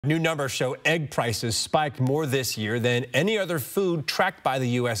New numbers show egg prices spiked more this year than any other food tracked by the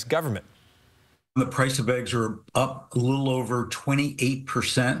U.S. government. The price of eggs are up a little over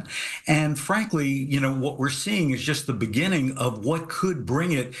 28%. And frankly, what we're seeing is just the beginning of what could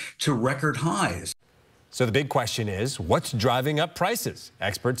bring it to record highs. So the big question is, what's driving up prices?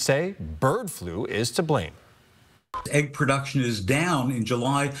 Experts say bird flu is to blame. Egg production is down in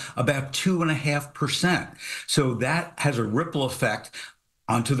July about 2.5%. So that has a ripple effect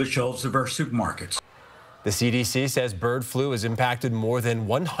onto the shelves of our supermarkets. The CDC says bird flu has impacted more than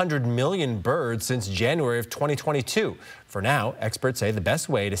 100 million birds since January of 2022. For now, experts say the best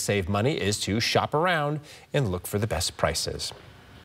way to save money is to shop around and look for the best prices.